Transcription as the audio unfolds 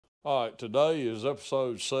All right, today is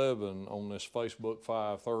episode 7 on this Facebook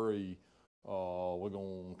 5.3. We're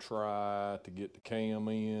going to try to get the cam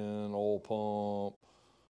in, oil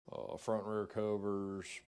pump, front and rear covers.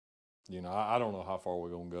 I don't know how far we're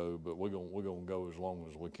going to go, but we're going to go as long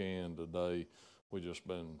as we can today. We just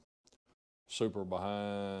been super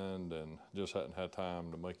behind and just hadn't had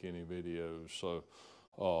time to make any videos. So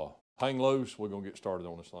hang loose. We're going to get started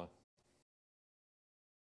on this thing.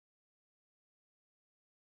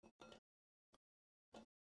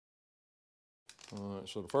 All right,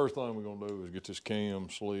 so the first thing we're going to do is get this cam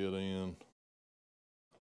slid in.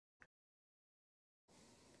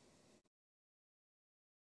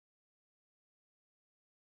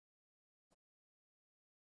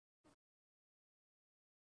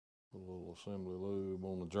 A little assembly lube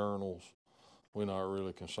on the journals. We're not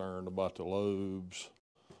really concerned about the lobes.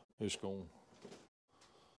 It's going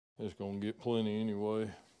to get plenty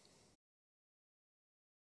anyway.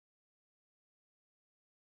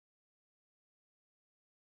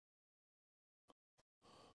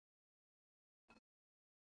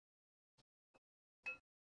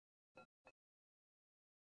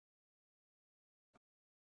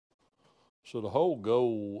 So the whole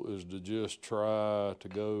goal is to just try to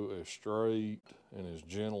go as straight and as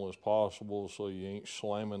gentle as possible so you ain't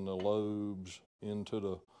slamming the lobes into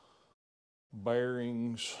the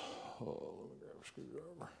bearings. Let me grab a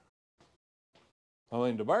screwdriver. I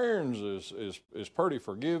mean, the bearings is pretty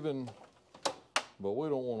forgiving, but we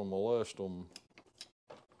don't want to molest them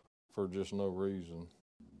for just no reason.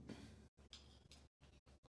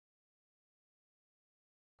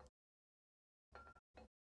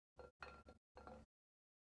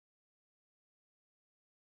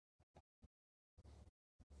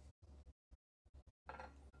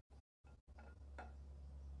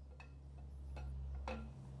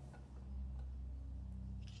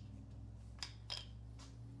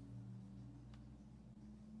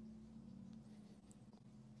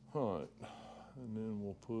 All right, and then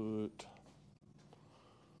we'll put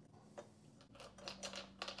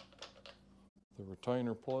the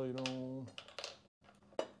retainer plate on.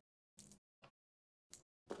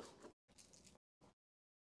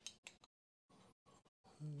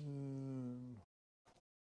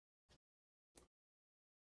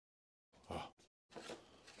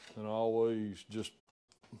 And I always, just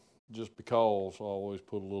because, I always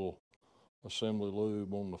put a little assembly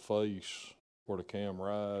lube on the face where the cam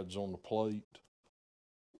rides on the plate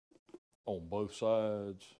on both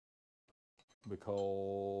sides,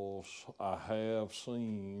 because I have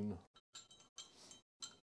seen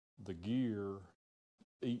the gear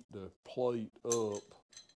eat the plate up.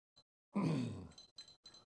 And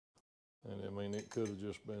I mean, it could have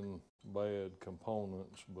just been bad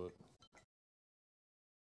components, but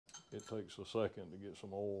it takes a second to get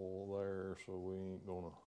some oil there, so we ain't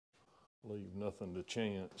gonna leave nothing to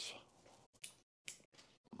chance.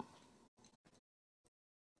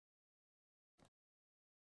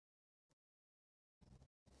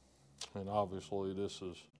 And obviously this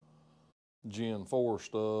is Gen 4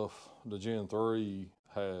 stuff. The Gen 3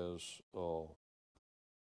 has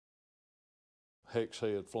hex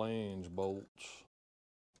head flange bolts,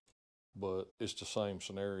 but it's the same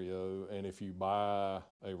scenario. And if you buy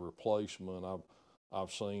a replacement,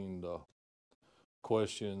 I've seen the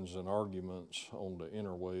questions and arguments on the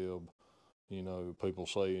interweb, people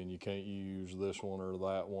saying you can't use this one or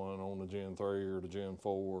that one on the Gen 3 or the Gen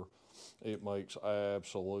 4. It makes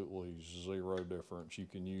absolutely zero difference. You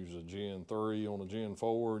can use a Gen 3 on a Gen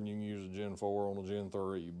 4 and you can use a Gen 4 on a Gen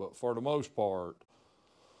 3. But for the most part,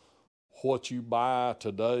 what you buy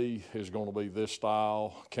today is going to be this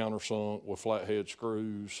style, countersunk with flathead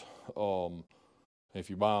screws. If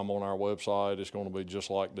you buy them on our website, it's going to be just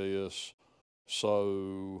like this.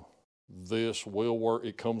 So this will work.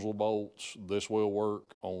 It comes with bolts. This will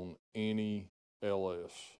work on any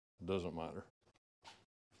LS. Doesn't matter.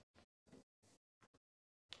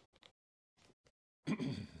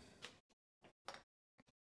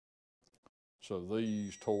 So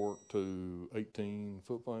these torque to 18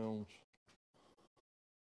 foot-pounds.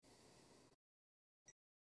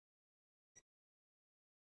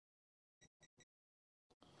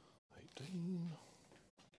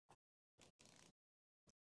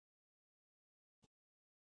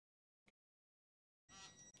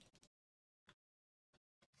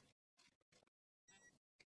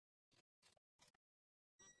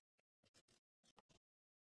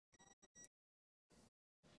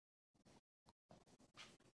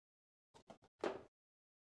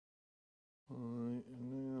 All right,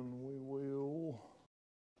 and then we will.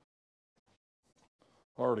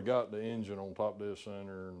 I already got the engine on top of this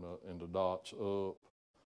center and the dots up.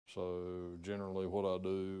 So generally what I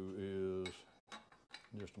do is,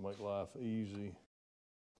 just to make life easy,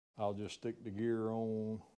 I'll just stick the gear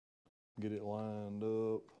on, get it lined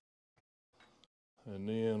up, and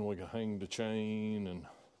then we can hang the chain and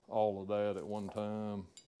all of that at one time.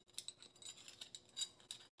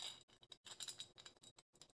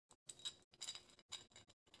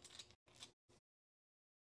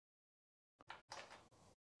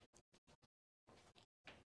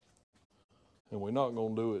 And we're not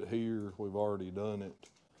going to do it here. We've already done it.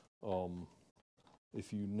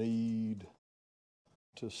 If you need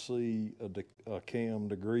to see a cam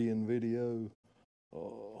degreeing video,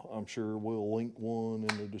 I'm sure we'll link one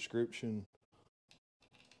in the description,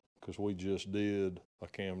 because we just did a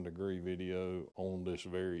cam degree video on this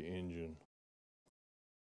very engine.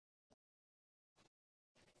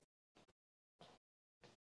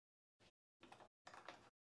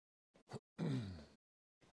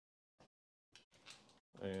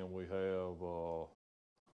 And we have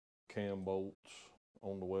cam bolts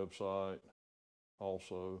on the website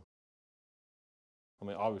also. I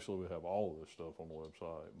mean, obviously we have all of this stuff on the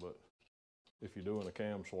website, but if you're doing a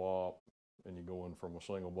cam swap and you're going from a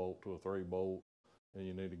single bolt to a 3-bolt and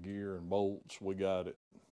you need a gear and bolts, we got it.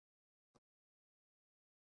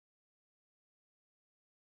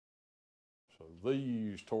 So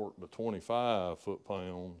these torque to 25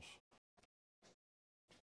 foot-pounds.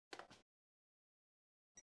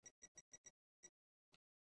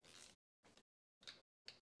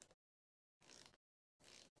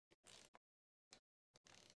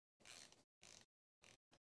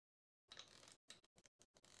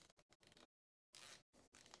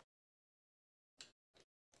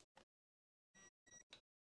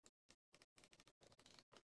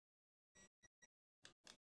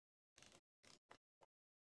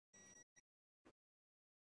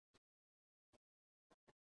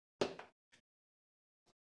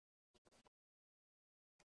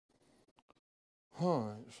 All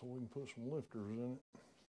right, so we can put some lifters in it.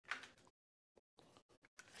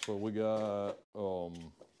 So we got, so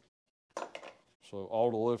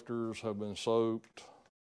all the lifters have been soaked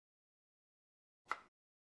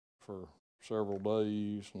for several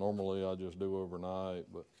days. Normally I just do overnight,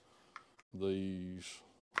 but these,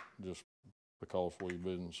 just because we've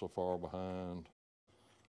been so far behind.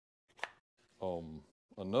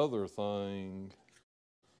 Another thing,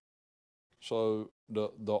 so the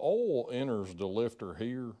oil enters the lifter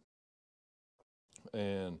here,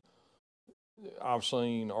 and I've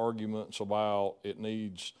seen arguments about it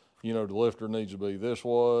needs, you know, the lifter needs to be this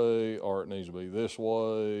way or it needs to be this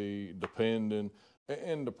way, depending.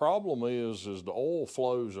 And the problem is the oil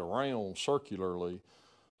flows around circularly.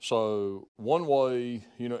 So one way,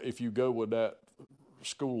 you know, if you go with that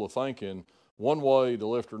school of thinking, one way the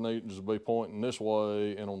lifter needs to be pointing this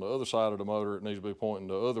way, and on the other side of the motor it needs to be pointing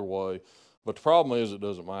the other way. But the problem is it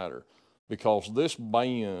doesn't matter, because this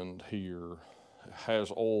band here has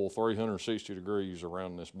oil 360 degrees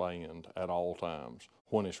around this band at all times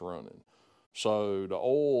when it's running. So the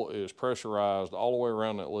oil is pressurized all the way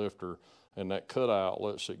around that lifter, and that cutout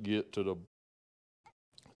lets it get to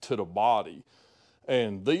the body.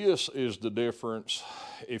 And this is the difference.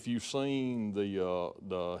 If you've seen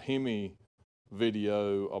the Hemi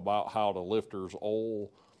video about how the lifter's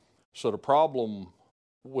oil, so the problem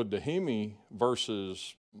with the Hemi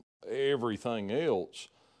versus everything else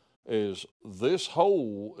is this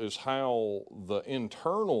hole is how the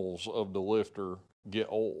internals of the lifter get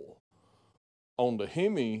oil. On the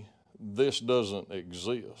Hemi, this doesn't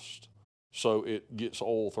exist, so it gets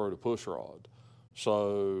oil through the push rod.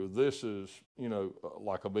 So this is, you know,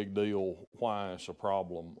 like a big deal why it's a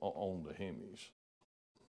problem on the Hemis.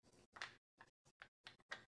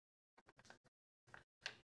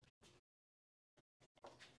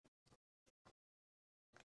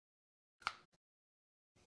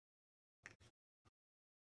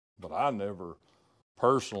 But I never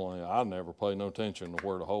pay no attention to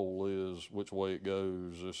where the hole is, which way it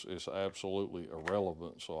goes. It's absolutely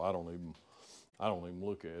irrelevant. So I don't even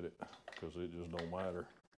look at it, because it just don't matter.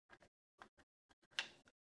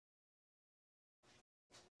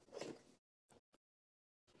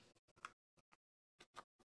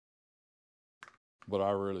 But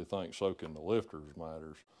I really think soaking the lifters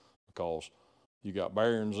matters, because you got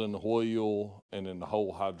bearings in the wheel and in the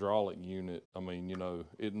whole hydraulic unit. I mean, you know,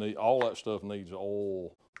 all that stuff needs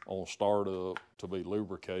oil on startup to be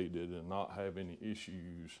lubricated and not have any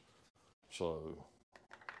issues. So,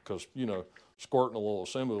 because, you know, squirting a little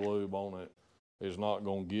assembly lube on it is not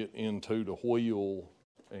going to get into the wheel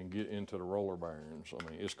and get into the roller bearings. I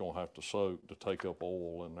mean, it's going to have to soak to take up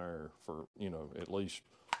oil in there for, you know, at least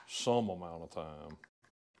some amount of time.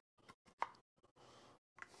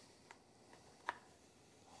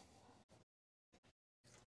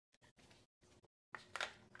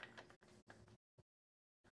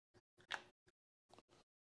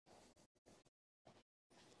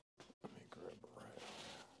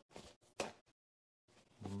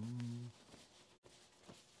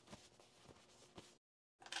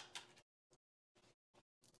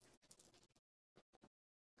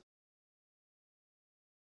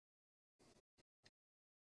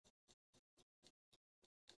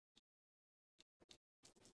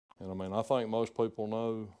 And I mean, I think most people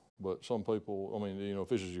know, but some people, I mean, you know, if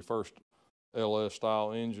this is your first LS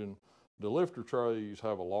style engine, the lifter trays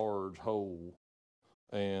have a large hole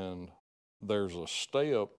and there's a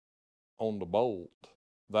step on the bolt.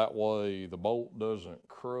 That way the bolt doesn't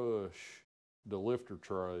crush the lifter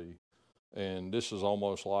tray. And this is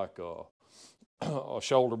almost like a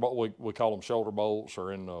shoulder bolt. We call them shoulder bolts,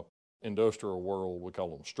 or in the industrial world, we call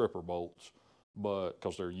them stripper bolts, but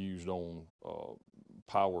because they're used on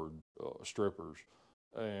powered strippers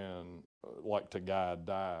and like to guide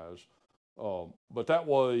dies. But that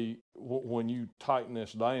way, when you tighten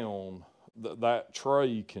this down, that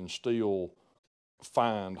tray can still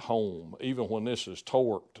find home. Even when this is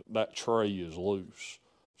torqued, that tray is loose.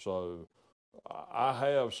 So I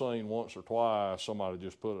have seen once or twice somebody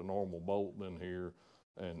just put a normal bolt in here,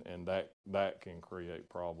 and that can create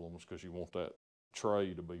problems because you want that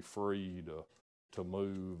tray to be free to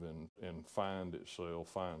move and find itself,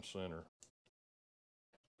 find center.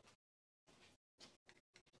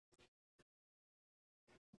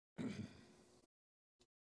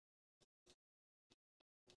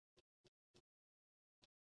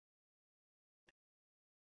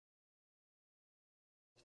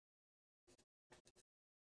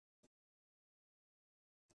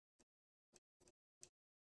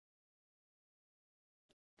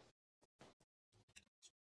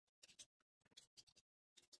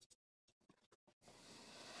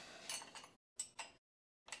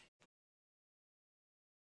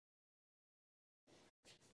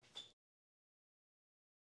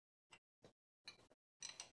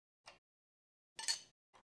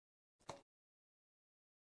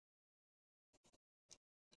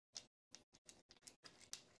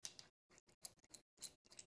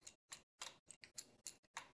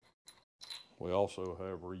 We also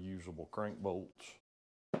have reusable crank bolts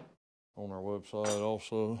on our website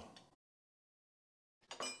also.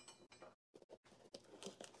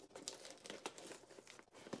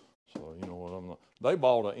 So, you know what, I'm not, they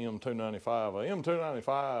bought a M295. A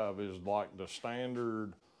M295 is like the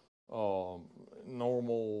standard,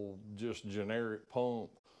 normal, just generic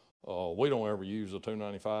pump. We don't ever use the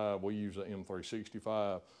 295. We use the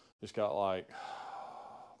M365. It's got like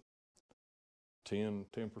 10%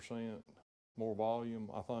 more volume,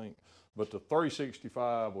 I think. But the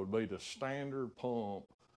 365 would be the standard pump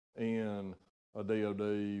in a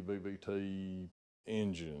DOD, VVT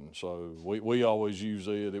engine. So we always use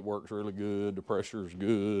it. It works really good. The pressure is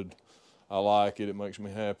good. I like it. It makes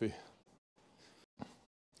me happy.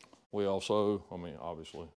 We also, I mean,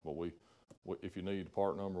 obviously, but we if you need the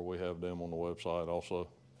part number, we have them on the website also.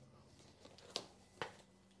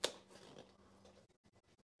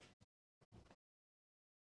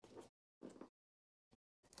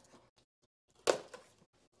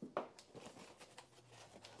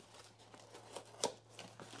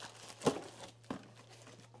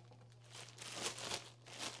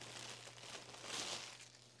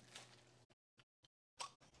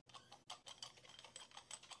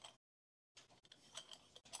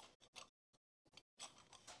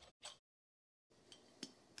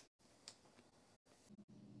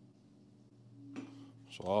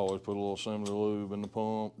 So I always put a little assembly lube in the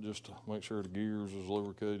pump just to make sure the gears is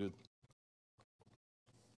lubricated.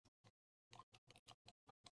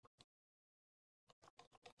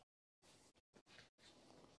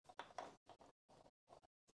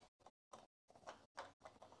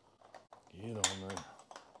 Get on there.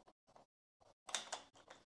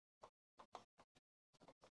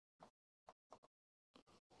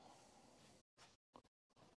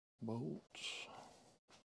 Bolts.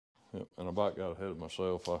 Yep, and I about got ahead of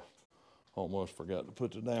myself. I almost forgot to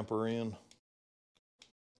put the damper in.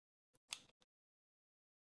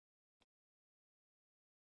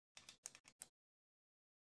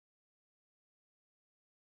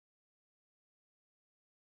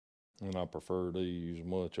 And I prefer these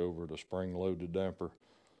much over the spring-loaded damper.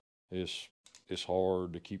 It's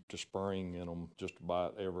hard to keep the spring in them. Just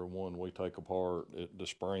about every one we take apart, the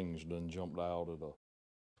springs done jumped out of the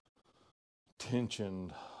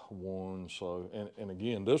tensioned one. So, and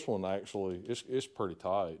again, this one actually, it's pretty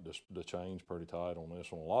tight. The chain's pretty tight on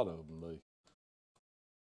this one. A lot of them, they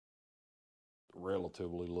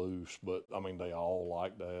relatively loose, but I mean, they all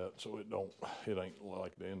like that. So it ain't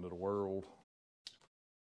like the end of the world.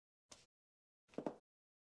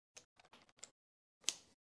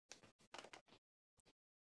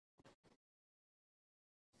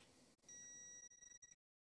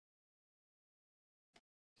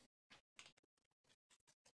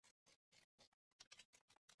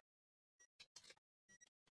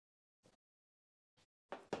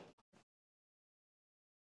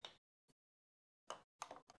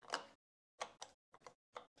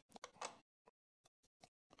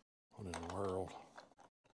 What in the world?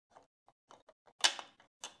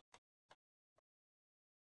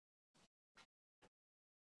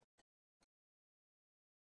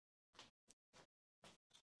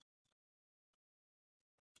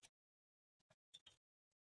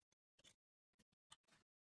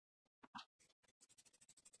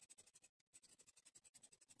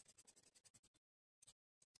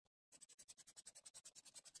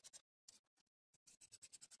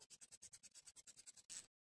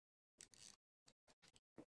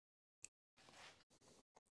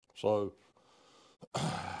 So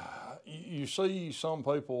you see some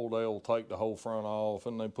people, they'll take the whole front off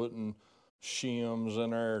and they putting shims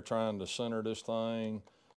in there trying to center this thing.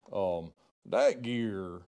 That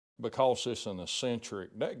gear, because it's an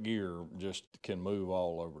eccentric, that gear just can move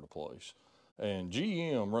all over the place. And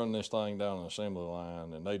GM run this thing down an assembly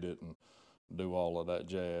line and they didn't do all of that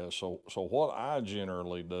jazz. So what I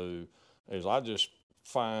generally do is I just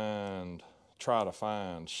try to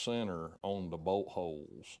find center on the bolt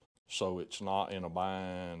holes so it's not in a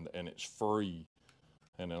bind and it's free.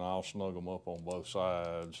 And then I'll snug them up on both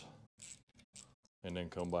sides and then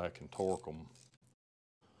come back and torque them.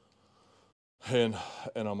 And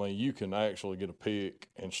I mean, you can actually get a pick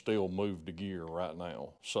and still move the gear right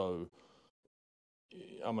now. So,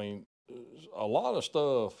 I mean, a lot of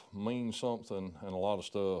stuff means something and a lot of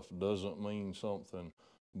stuff doesn't mean something.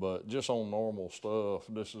 But just on normal stuff,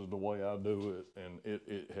 this is the way I do it, and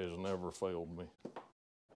it has never failed me.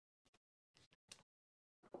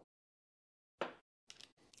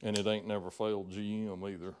 And it ain't never failed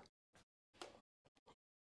GM either.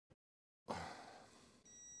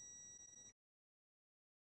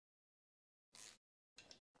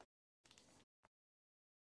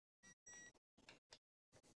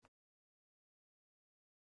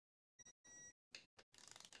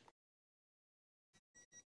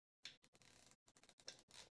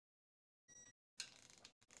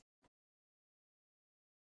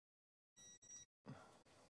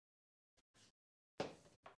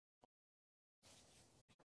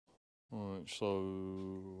 All right,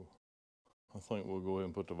 so I think we'll go ahead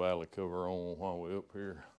and put the valley cover on while we're up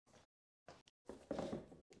here.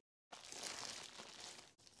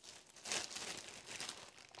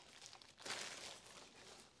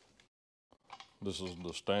 This is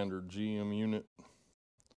the standard GM unit.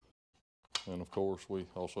 And of course, we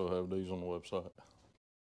also have these on the website.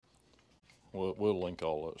 We'll link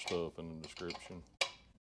all that stuff in the description.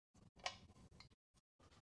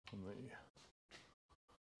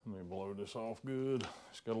 Let me blow this off good.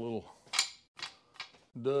 It's got a little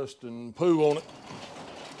dust and poo on it.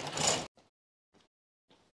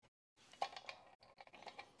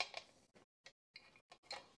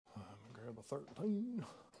 Grab a 13.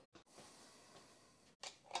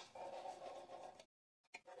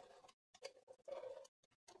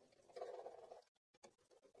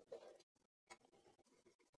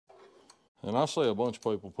 And I see a bunch of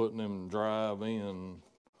people putting them drive-in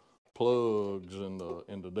plugs in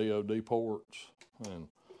the DOD ports, and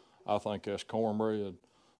I think that's cornbread.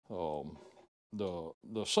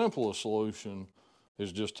 The simplest solution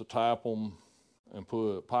is just to tap them and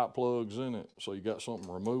put pipe plugs in it, so you got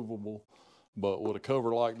something removable. But with a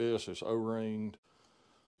cover like this, it's O-ringed.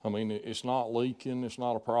 I mean, it's not leaking, it's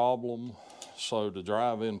not a problem. So the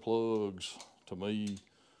drive-in plugs, to me,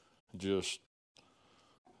 just,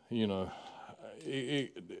 you know,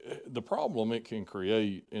 the problem it can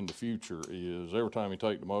create in the future is every time you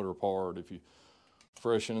take the motor apart, if you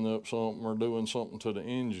freshening up something or doing something to the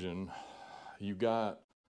engine, you got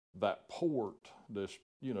that port that's,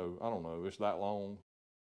 you know, I don't know, it's that long.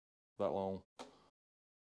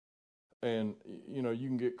 And, you know, you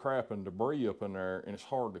can get crap and debris up in there and it's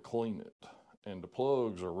hard to clean it. And the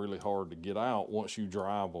plugs are really hard to get out once you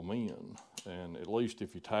drive them in. And at least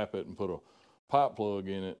if you tap it and put a pipe plug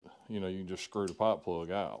in it, you know, you can just screw the pipe plug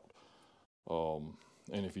out.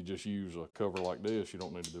 And if you just use a cover like this, you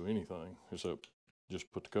don't need to do anything except just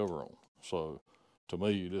put the cover on. So to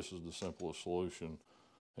me, this is the simplest solution,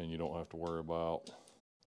 and you don't have to worry about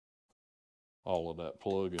all of that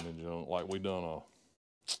plugging and junk. Like we done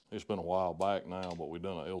it's been a while back now, but we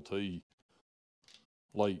done a LT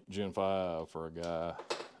late Gen 5 for a guy,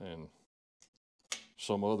 and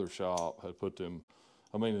some other shop had put them.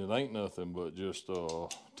 I mean, it ain't nothing but just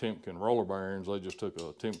Timken roller bearings. They just took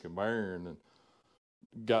a Timken bearing and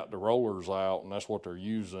got the rollers out, and that's what they're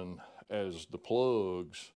using as the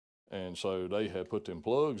plugs. And so they had put them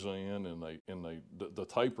plugs in, and the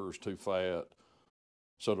taper's too fat,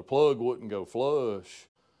 so the plug wouldn't go flush.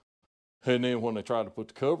 And then when they tried to put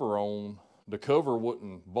the cover on, the cover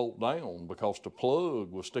wouldn't bolt down because the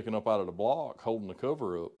plug was sticking up out of the block holding the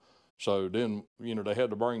cover up. So then, you know, they had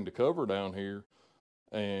to bring the cover down here,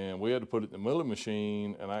 and we had to put it in the milling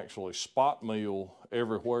machine and actually spot mill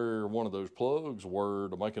everywhere one of those plugs were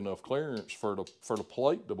to make enough clearance for the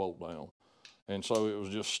plate to bolt down. And so it was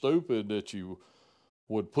just stupid that you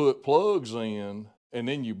would put plugs in and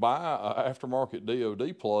then you buy an aftermarket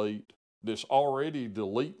DOD plate that's already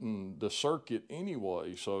deleting the circuit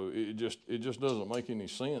anyway. So it just doesn't make any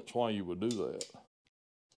sense why you would do that.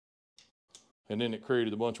 And then it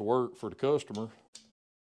created a bunch of work for the customer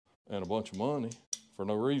and a bunch of money for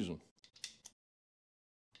no reason.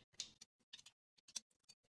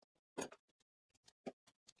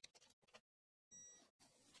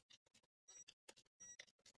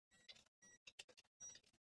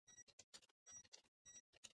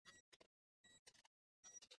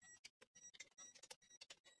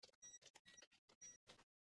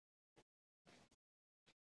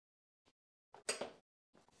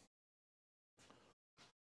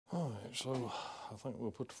 All right, so I think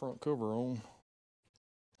we'll put the front cover on.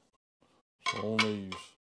 So on these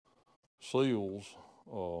seals,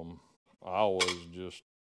 I always just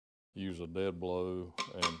use a dead blow,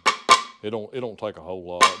 and it don't take a whole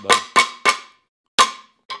lot.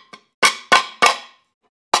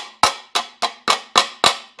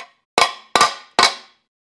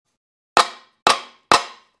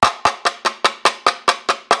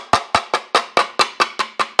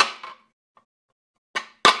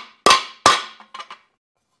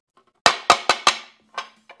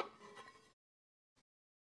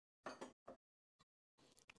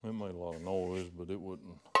 It made a lot of noise, but it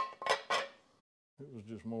wouldn't. It was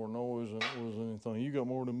just more noise than it was anything. You got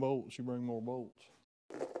more than bolts, you bring more bolts.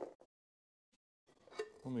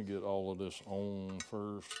 Let me get all of this on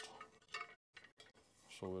first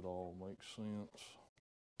so it all makes sense.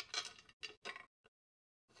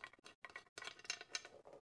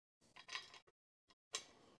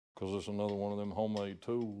 Because it's another one of them homemade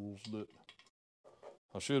tools that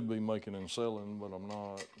I should be making and selling, but I'm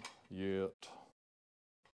not yet.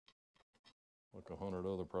 Like 100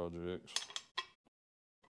 other projects.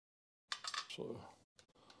 So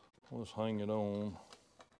let's hang it on.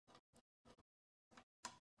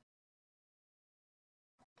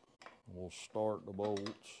 We'll start the bolts.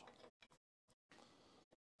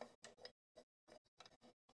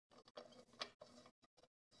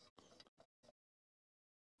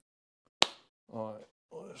 All right,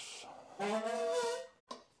 let's.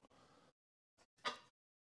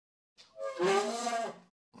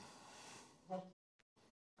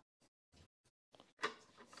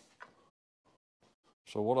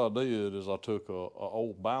 So what I did is I took a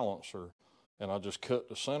old balancer and I just cut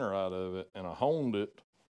the center out of it and I honed it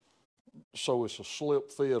so it's a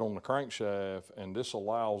slip fit on the crankshaft, and this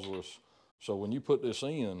allows us, so when you put this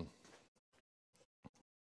in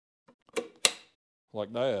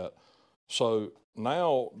like that, so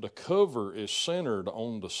now the cover is centered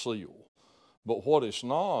on the seal, but what it's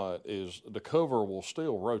not is the cover will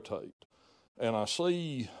still rotate. And I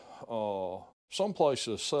see some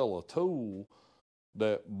places sell a tool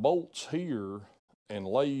that bolts here and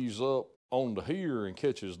lays up onto here and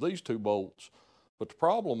catches these two bolts. But the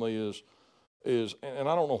problem is, and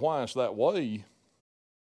I don't know why it's that way,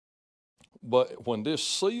 but when this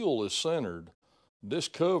seal is centered, this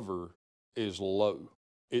cover is low.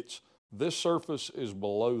 This surface is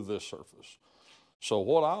below this surface. So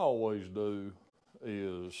what I always do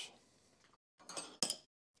is,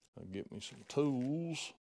 get me some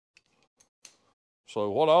tools. So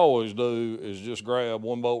what I always do is just grab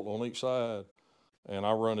one bolt on each side and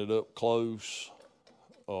I run it up close.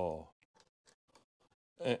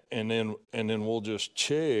 And then we'll just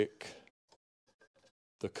check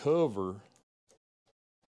the cover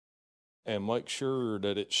and make sure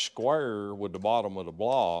that it's square with the bottom of the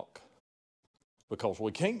block, because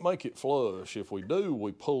we can't make it flush. If we do,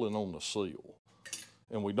 we pull it on the seal.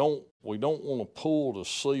 And we don't want to pull the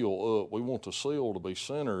seal up. We want the seal to be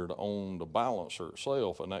centered on the balancer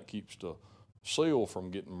itself, and that keeps the seal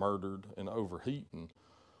from getting murdered and overheating.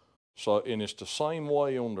 So, and it's the same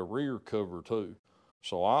way on the rear cover too.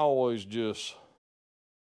 So I always just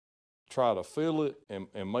try to fill it and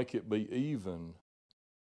make it be even.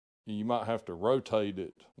 You might have to rotate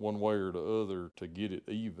it one way or the other to get it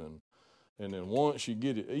even. And then once you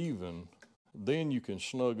get it even, then you can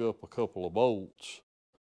snug up a couple of bolts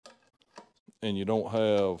and you don't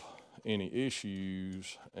have any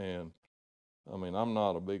issues. And I mean, I'm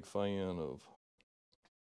not a big fan of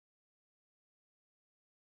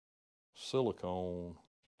silicone.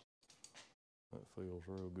 That feels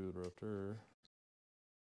real good right there.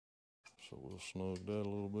 So we'll snug that a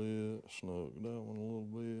little bit, snug that one a little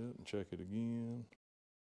bit, and check it again.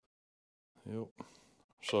 Yep.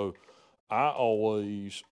 So I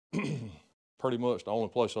always, pretty much the only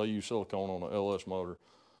place I use silicone on an LS motor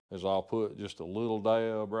is I'll put just a little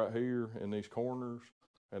dab right here in these corners,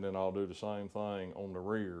 and then I'll do the same thing on the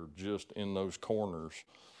rear, just in those corners.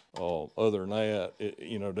 Other than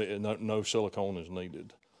that, no silicone is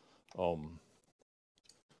needed. And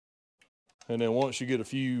then once you get a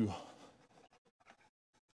few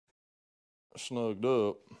snugged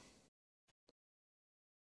up,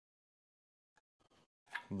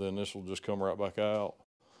 then this will just come right back out.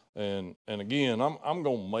 And again, I'm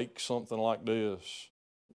gonna make something like this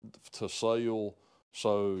to sell,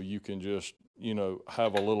 so you can just,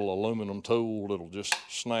 have a little aluminum tool that'll just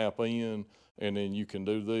snap in, and then you can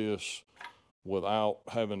do this without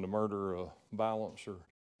having to murder a balancer.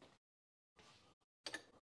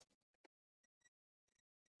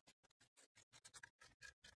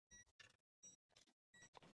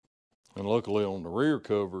 And luckily on the rear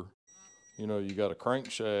cover, you got a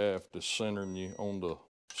crankshaft that's centering you on the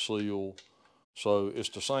seal. So it's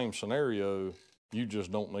the same scenario, you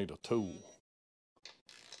just don't need a tool.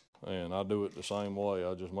 And I do it the same way.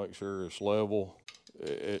 I just make sure it's level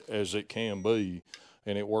as it can be,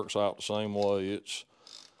 and it works out the same way. It's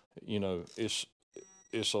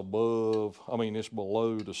above, it's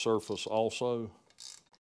below the surface also.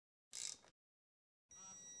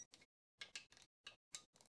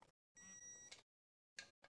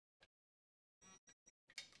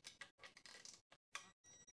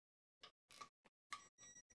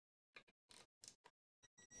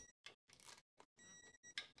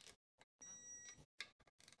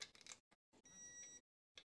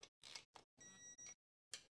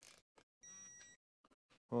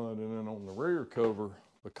 All right, and then on the rear cover,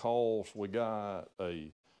 because we got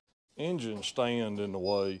a engine stand in the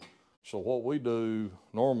way, so what we do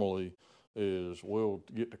normally is we'll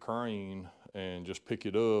get the crane and just pick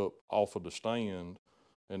it up off of the stand,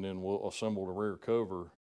 and then we'll assemble the rear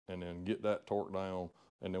cover and then get that torqued down,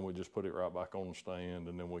 and then we just put it right back on the stand,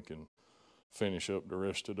 and then we can finish up the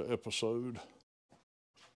rest of the episode.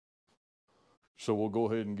 So we'll go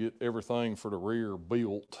ahead and get everything for the rear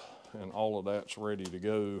built, and all of that's ready to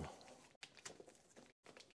go.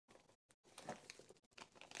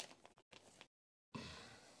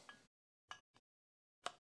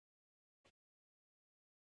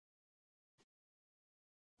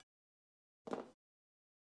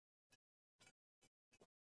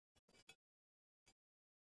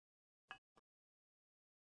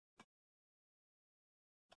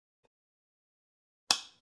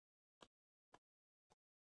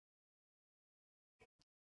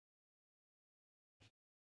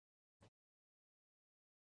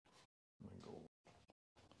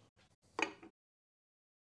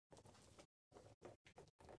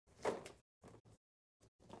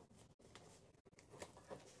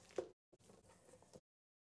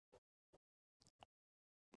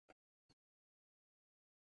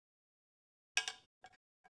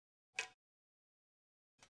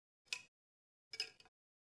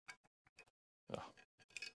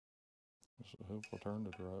 I hope I turned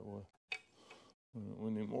it the right way.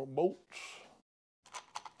 We need more bolts.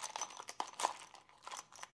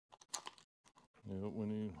 Yep, we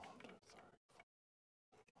need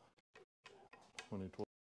 1, 2, 3. We need 12.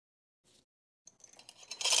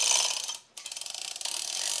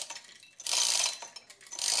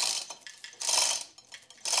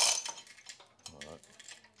 All right.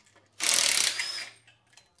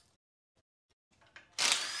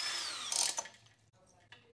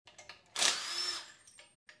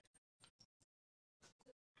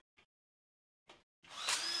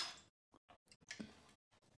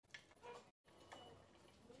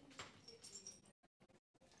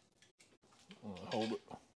 Hold it.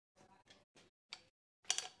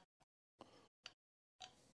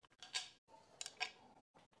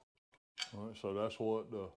 All right, so that's what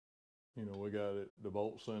we got the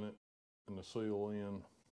bolts in it and the seal in,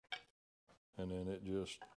 and then it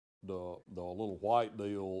just, the little white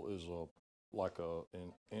deal is like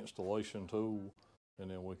an installation tool,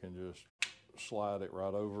 and then we can just slide it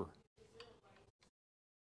right over.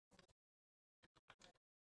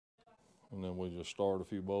 And then we just start a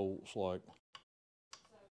few bolts like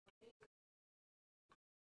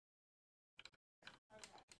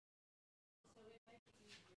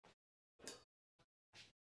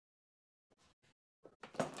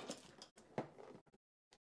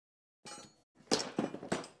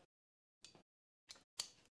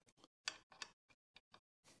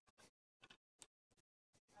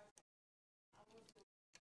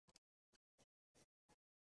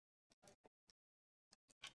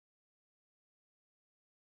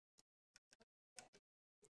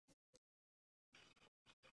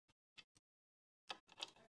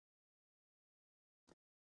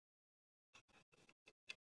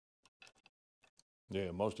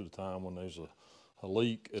Yeah, most of the time when there's a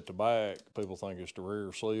leak at the back, people think it's the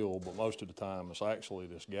rear seal, but most of the time it's actually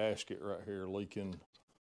this gasket right here leaking.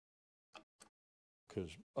 Because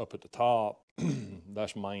up at the top,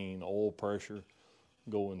 that's main oil pressure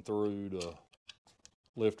going through the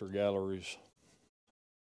lifter galleries.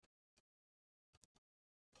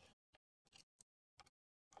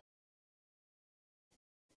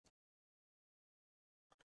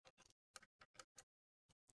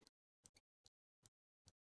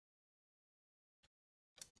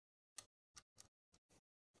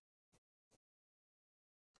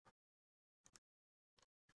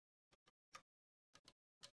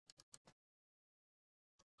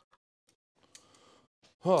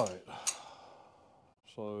 All right,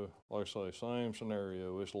 so like I say, same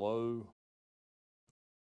scenario, it's low.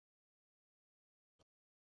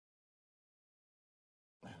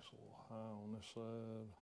 It's a little high on this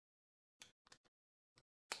side.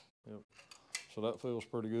 Yep, so that feels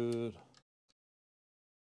pretty good.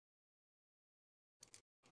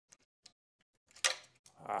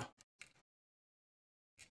 Ah.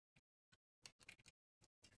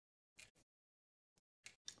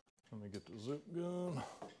 Let me get the zip gun,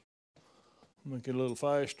 make it a little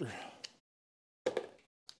faster.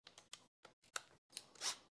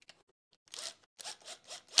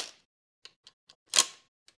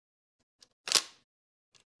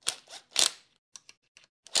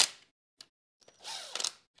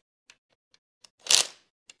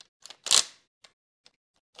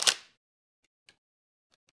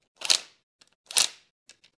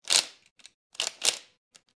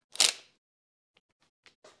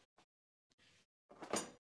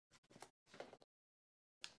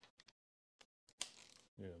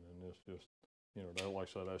 Yeah, and then this just, you know, that, like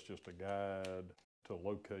I said, that's just a guide to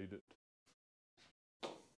locate it.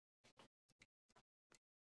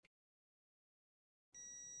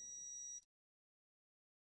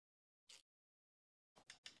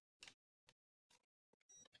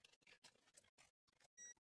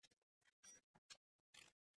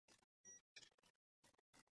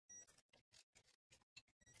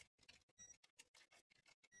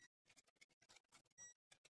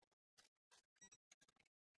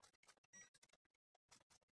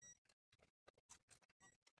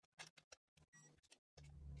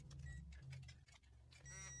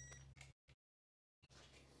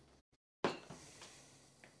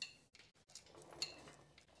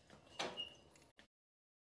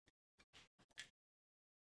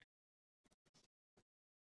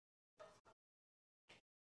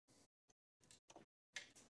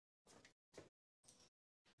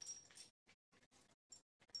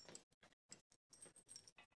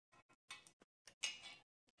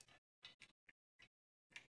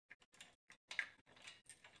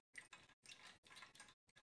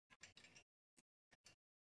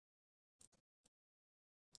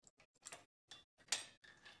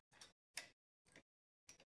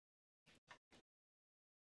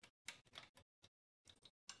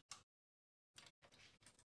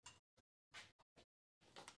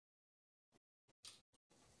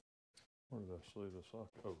 Where did I see this?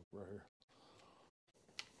 Oh, right here.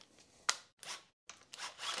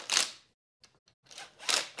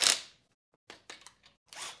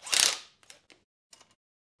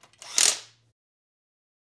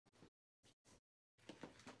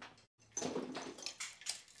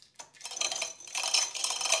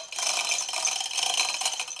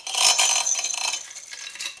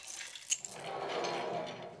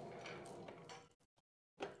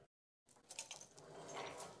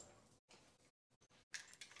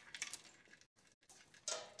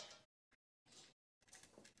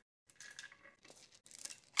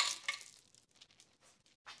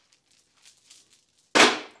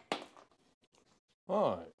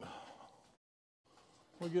 All right,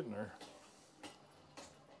 we're getting there.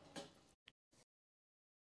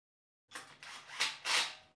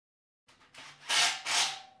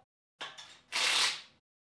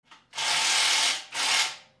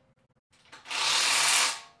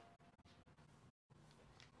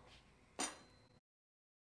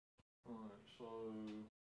 All right, so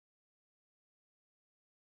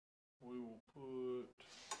we will put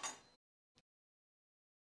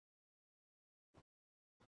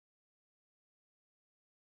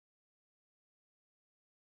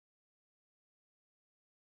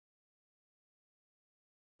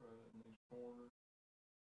right in these corners.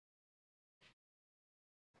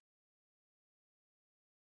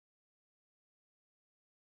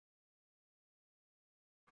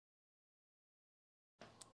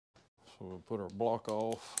 So we'll put our block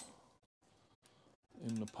off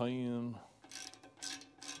in the pan.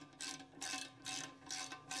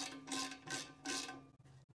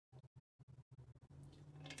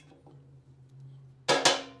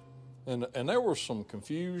 And there was some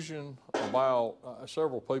confusion about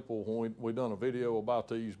several people when we done a video about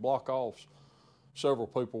these block offs. Several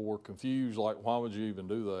people were confused, like, why would you even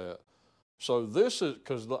do that? So this is,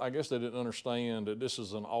 because I guess they didn't understand that this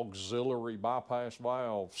is an auxiliary bypass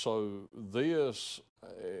valve. So this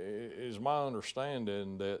is my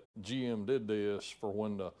understanding that GM did this for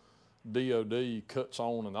when the DOD cuts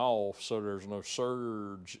on and off, so there's no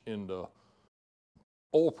surge in the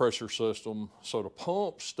oil pressure system. So the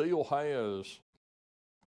pump still has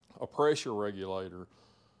a pressure regulator.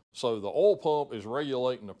 So the oil pump is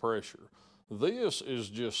regulating the pressure. This is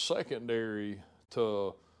just secondary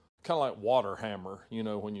to kind of like water hammer, you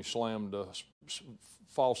know, when you slam the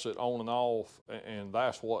faucet on and off, and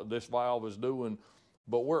that's what this valve is doing.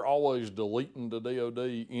 But we're always deleting the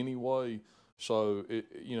DOD anyway, so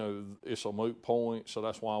you know, it's a moot point. So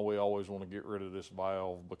that's why we always want to get rid of this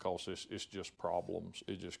valve, because it's just problems.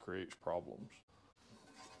 It just creates problems.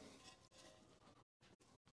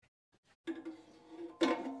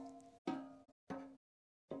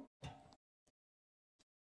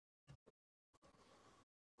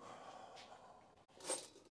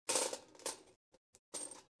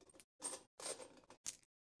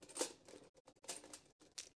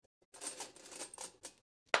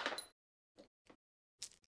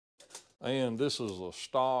 And this is a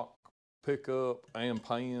stock pickup and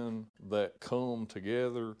pan that come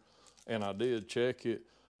together, and I did check it.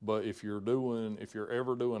 But if you're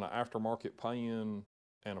ever doing an aftermarket pan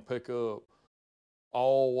and a pickup,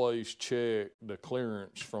 always check the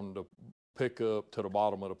clearance from the pickup to the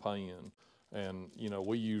bottom of the pan. And you know,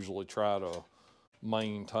 we usually try to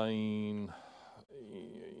maintain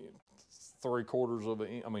 3/4 of an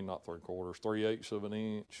inch. I mean, not 3/4, 3/8 of an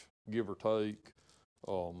inch, give or take.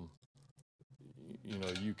 You know,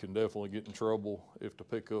 you can definitely get in trouble if the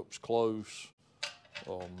pickup's close.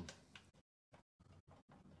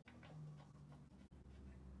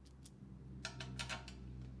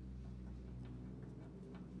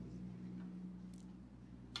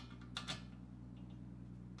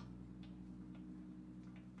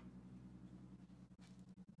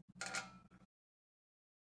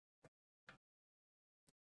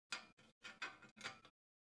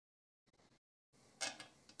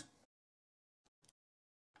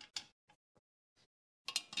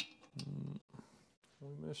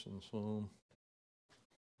 We're missing some.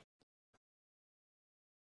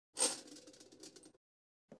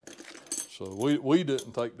 So we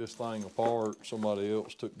didn't take this thing apart. Somebody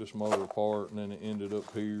else took this motor apart, and then it ended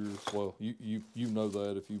up here. Well, you know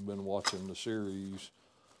that if you've been watching the series.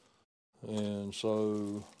 And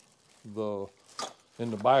so in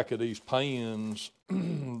the back of these pans,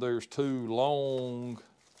 there's two long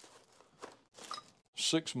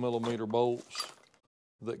 6mm bolts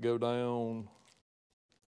that go down.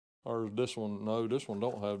 Or this one? No, this one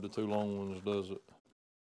don't have the two long ones, does it?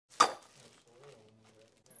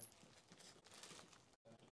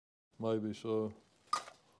 Maybe so.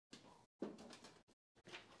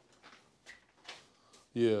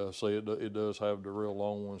 Yeah, see, it does have the real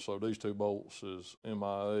long one. So these two bolts is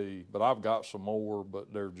MIA, but I've got some more,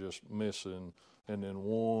 but they're just missing. And then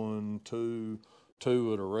two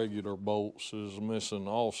of the regular bolts is missing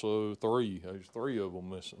also. There's 3 of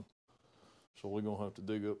them missing. So we're gonna have to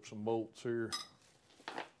dig up some bolts here.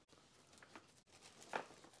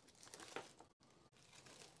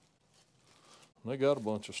 They got a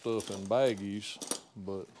bunch of stuff in baggies,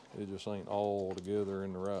 but it just ain't all together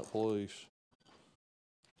in the right place.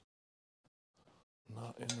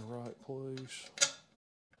 Not in the right place.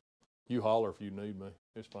 You holler if you need me.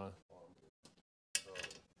 It's fine.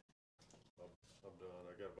 I'm done.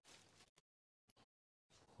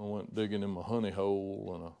 I went digging in my honey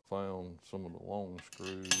hole and I found some of the long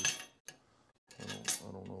screws.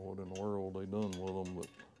 I don't know what in the world they done with them, but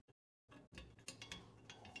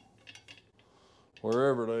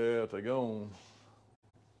wherever they at, they gone.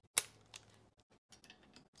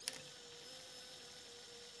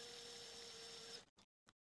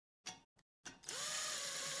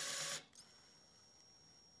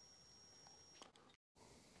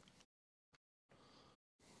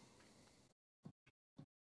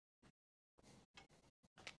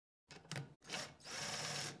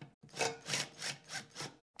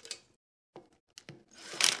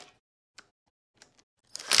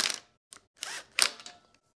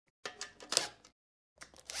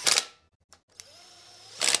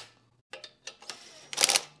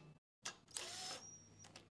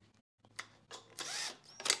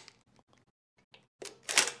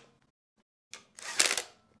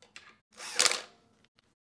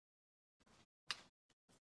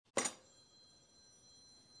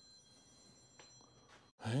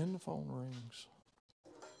 And the phone rings.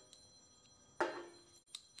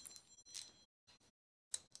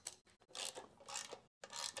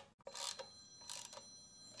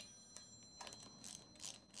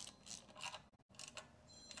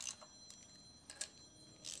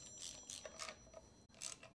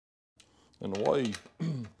 And the way,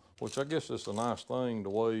 which I guess is a nice thing, the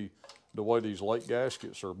way these lake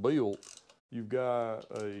gaskets are built, you've got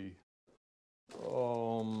a,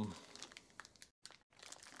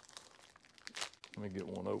 let me get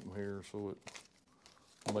one open here so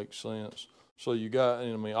it makes sense. So you got,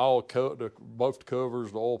 I mean, both the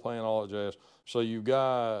covers, the oil pan, all that jazz. So you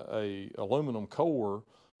got a aluminum core,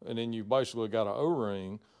 and then you basically got an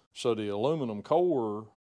O-ring. So the aluminum core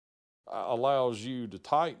allows you to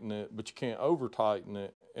tighten it, but you can't over tighten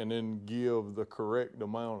it, and then give the correct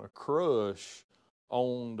amount of crush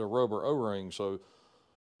on the rubber O-ring. So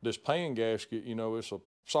this pan gasket, you know, it's a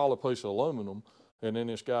solid piece of aluminum, and then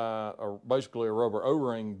it's got basically a rubber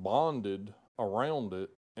O-ring bonded around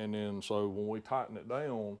it. And then so when we tighten it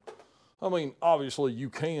down, I mean, obviously you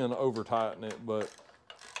can over tighten it, but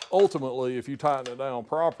ultimately if you tighten it down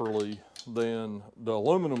properly, then the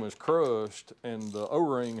aluminum is crushed and the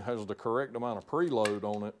O-ring has the correct amount of preload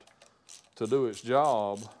on it to do its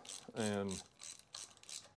job. And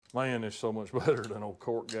man, it's so much better than old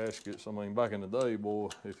cork gaskets. I mean, back in the day, boy,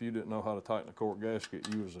 if you didn't know how to tighten a cork gasket,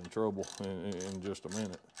 you was in trouble in just a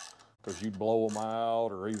minute, because you'd blow them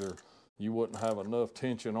out, or either you wouldn't have enough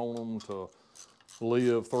tension on them to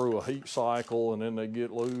live through a heat cycle, and then they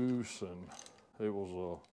get loose. And it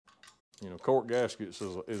was you know, cork gaskets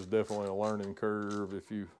is definitely a learning curve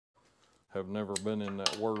if you have never been in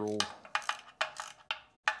that world.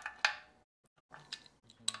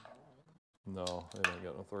 No, it ain't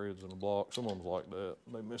got no threads in the block. Some of them's like that.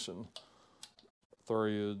 They missing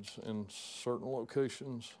threads in certain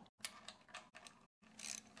locations.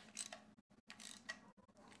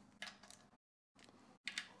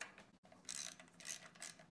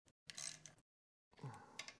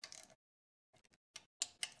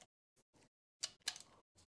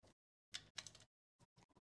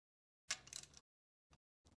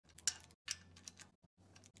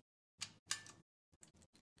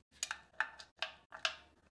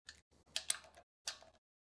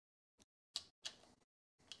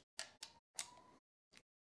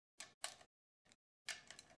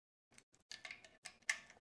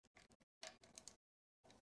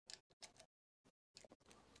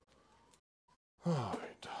 All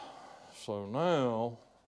right, so now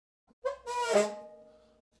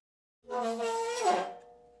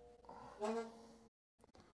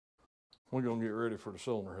we're gonna get ready for the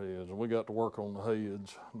cylinder heads, and we got to work on the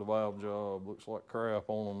heads. The valve job looks like crap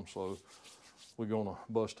on them, so we're gonna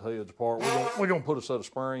bust the heads apart. We're gonna put a set of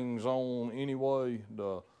springs on anyway.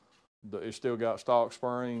 It still got stock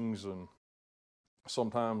springs, and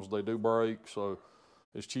sometimes they do break, so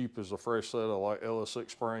as cheap as a fresh set of like LS6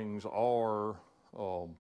 springs are,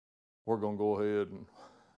 we're gonna go ahead and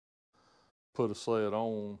put a set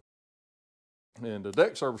on. And the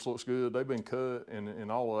deck surface looks good. They've been cut,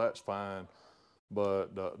 and all of that's fine,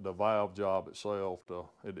 but the valve job itself,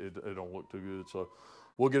 it don't look too good. So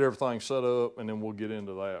we'll get everything set up, and then we'll get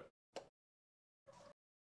into that.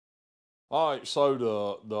 All right,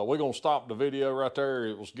 so we're gonna stop the video right there.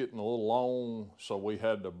 It was getting a little long, so we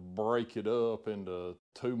had to break it up into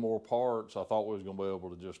 2 more parts. I thought we was gonna be able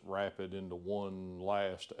to just wrap it into one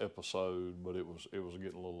last episode, but it was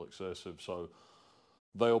getting a little excessive. So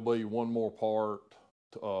there'll be 1 more part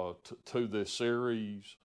to this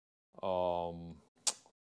series.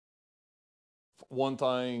 One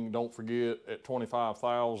thing, don't forget, at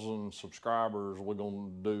 25,000 subscribers, we're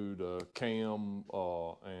going to do the cam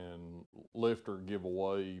and lifter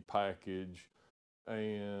giveaway package.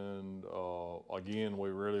 And again, we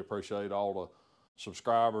really appreciate all the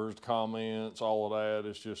subscribers, comments, all of that.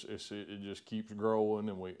 It just keeps growing,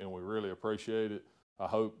 and we really appreciate it. I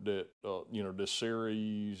hope that you know, this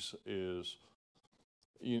series is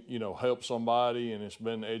you know, help somebody, and it's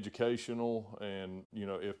been educational. And you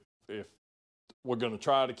know, if we're going to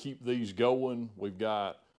try to keep these going. We've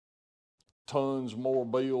got tons more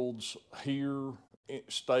builds here,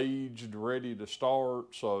 staged, ready to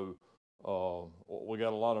start. So we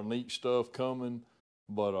got a lot of neat stuff coming.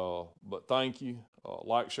 But thank you.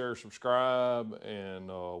 Like, share, subscribe, and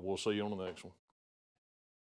we'll see you on the next one.